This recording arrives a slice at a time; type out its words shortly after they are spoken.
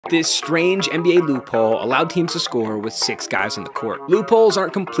This strange NBA loophole allowed teams to score with 6 guys on the court. Loopholes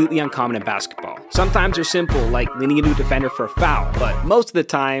aren't completely uncommon in basketball. Sometimes they're simple, like leaning into a defender for a foul, but most of the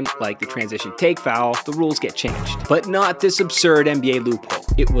time, like the transition take foul, the rules get changed. But not this absurd NBA loophole.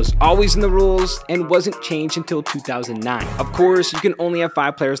 It was always in the rules and wasn't changed until 2009. Of course, you can only have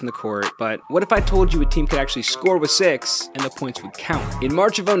 5 players on the court, but what if I told you a team could actually score with 6 and the points would count? In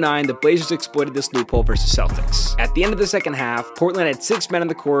March of '09, the Blazers exploited this loophole versus Celtics. At the end of the second half, Portland had 6 men on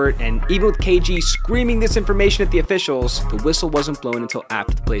the court, and even with KG screaming this information at the officials, the whistle wasn't blown until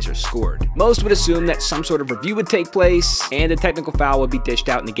after the Blazers scored. Most would assume that some sort of review would take place, and a technical foul would be dished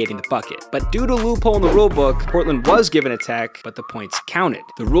out negating the bucket. But due to a loophole in the rulebook, Portland was given a tech, but the points counted.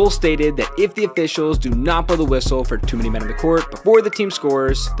 The rule stated that if the officials do not blow the whistle for too many men on the court before the team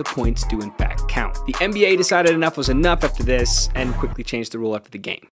scores, the points do in fact count. The NBA decided enough was enough after this, and quickly changed the rule after the game.